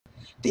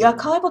The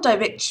Archival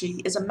Directory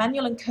is a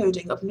manual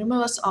encoding of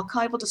numerous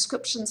archival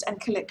descriptions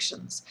and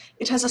collections.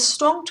 It has a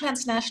strong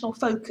transnational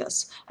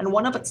focus, and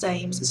one of its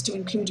aims is to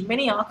include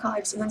many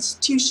archives and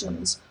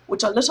institutions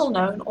which are little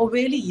known or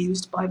rarely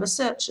used by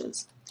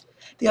researchers.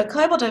 The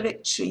Archival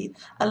Directory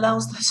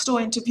allows the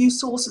historian to view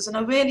sources in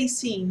a rarely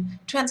seen,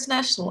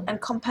 transnational and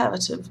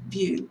comparative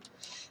view.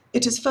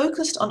 It is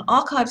focused on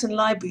archives and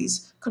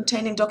libraries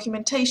containing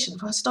documentation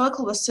for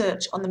historical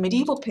research on the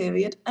medieval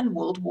period and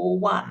World War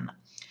I.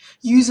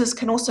 Users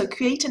can also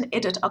create and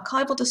edit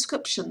archival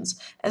descriptions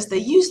as they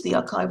use the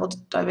Archival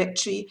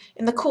Directory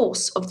in the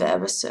course of their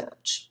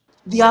research.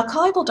 The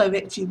Archival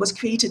Directory was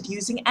created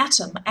using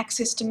Atom,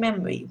 Access to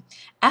Memory.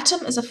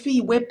 Atom is a free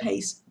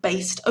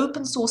web-based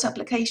open-source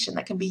application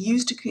that can be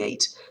used to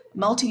create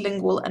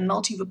multilingual and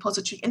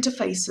multi-repository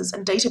interfaces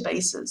and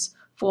databases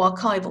for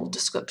archival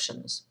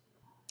descriptions.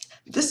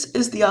 This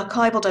is the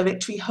Archival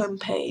Directory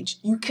homepage.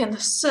 You can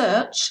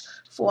search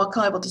for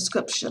archival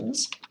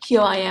descriptions.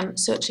 Here I am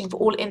searching for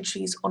all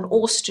entries on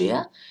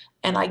Austria,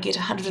 and I get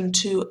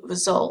 102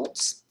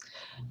 results.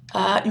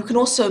 You can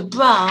also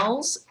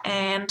browse,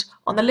 and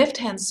on the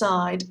left-hand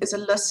side is a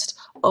list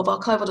of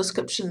archival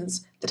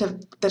descriptions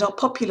that are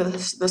popular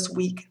this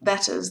week,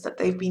 that is, that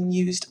they've been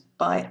used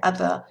by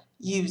other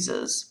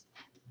users.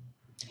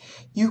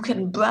 You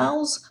can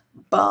browse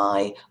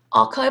by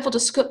archival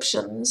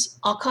descriptions,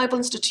 archival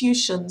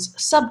institutions,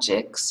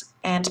 subjects,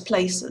 and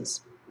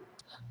places.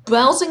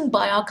 Browsing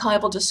by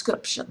archival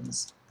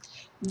descriptions.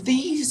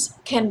 These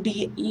can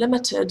be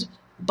limited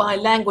by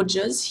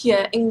languages,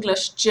 here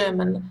English,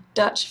 German,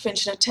 Dutch,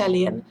 French and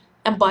Italian,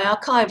 and by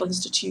archival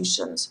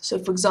institutions. So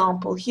for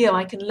example, here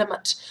I can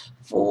limit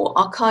for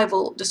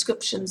archival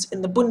descriptions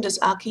in the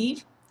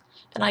Bundesarchiv,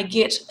 and I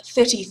get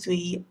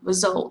 33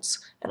 results,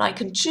 and I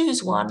can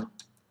choose one,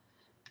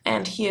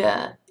 and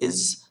here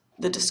is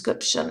the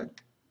description.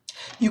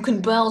 You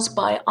can browse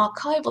by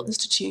archival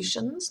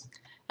institutions,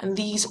 and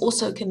these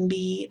also can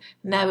be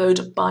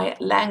narrowed by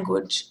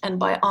language and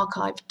by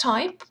archive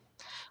type,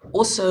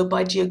 also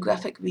by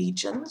geographic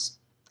regions.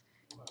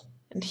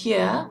 And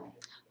here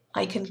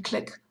I can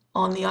click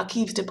on the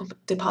Archives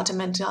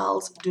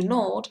Départementales du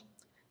Nord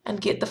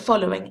and get the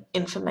following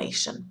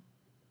information.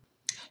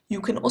 You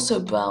can also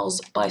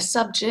browse by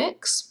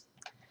subjects.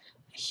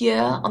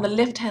 Here on the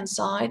left-hand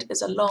side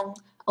is a long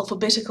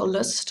alphabetical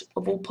list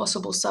of all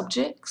possible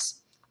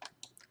subjects.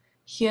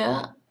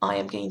 Here I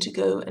am going to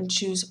go and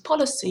choose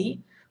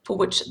policy, for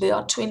which there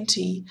are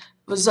 20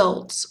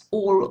 results.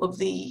 All of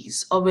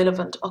these are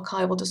relevant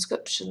archival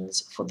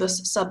descriptions for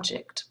this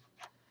subject.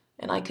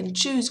 And I can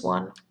choose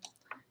one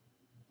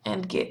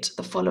and get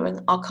the following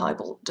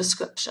archival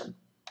description.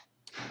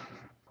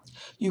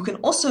 You can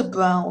also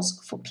browse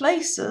for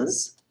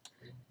places,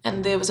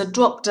 and there is a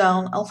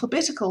drop-down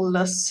alphabetical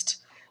list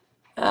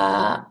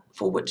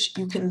for which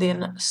you can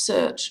then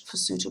search for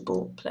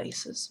suitable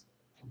places.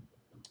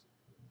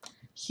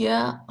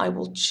 Here I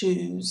will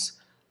choose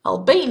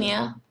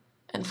Albania,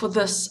 and for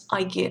this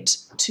I get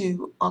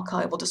 2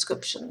 archival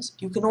descriptions.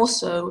 You can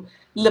also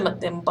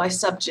limit them by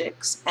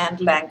subjects and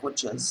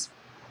languages.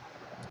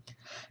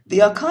 The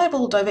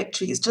Archival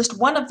Directory is just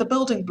one of the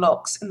building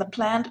blocks in the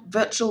planned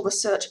virtual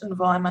research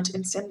environment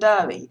in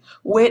CENDARI,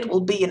 where it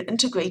will be an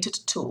integrated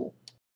tool.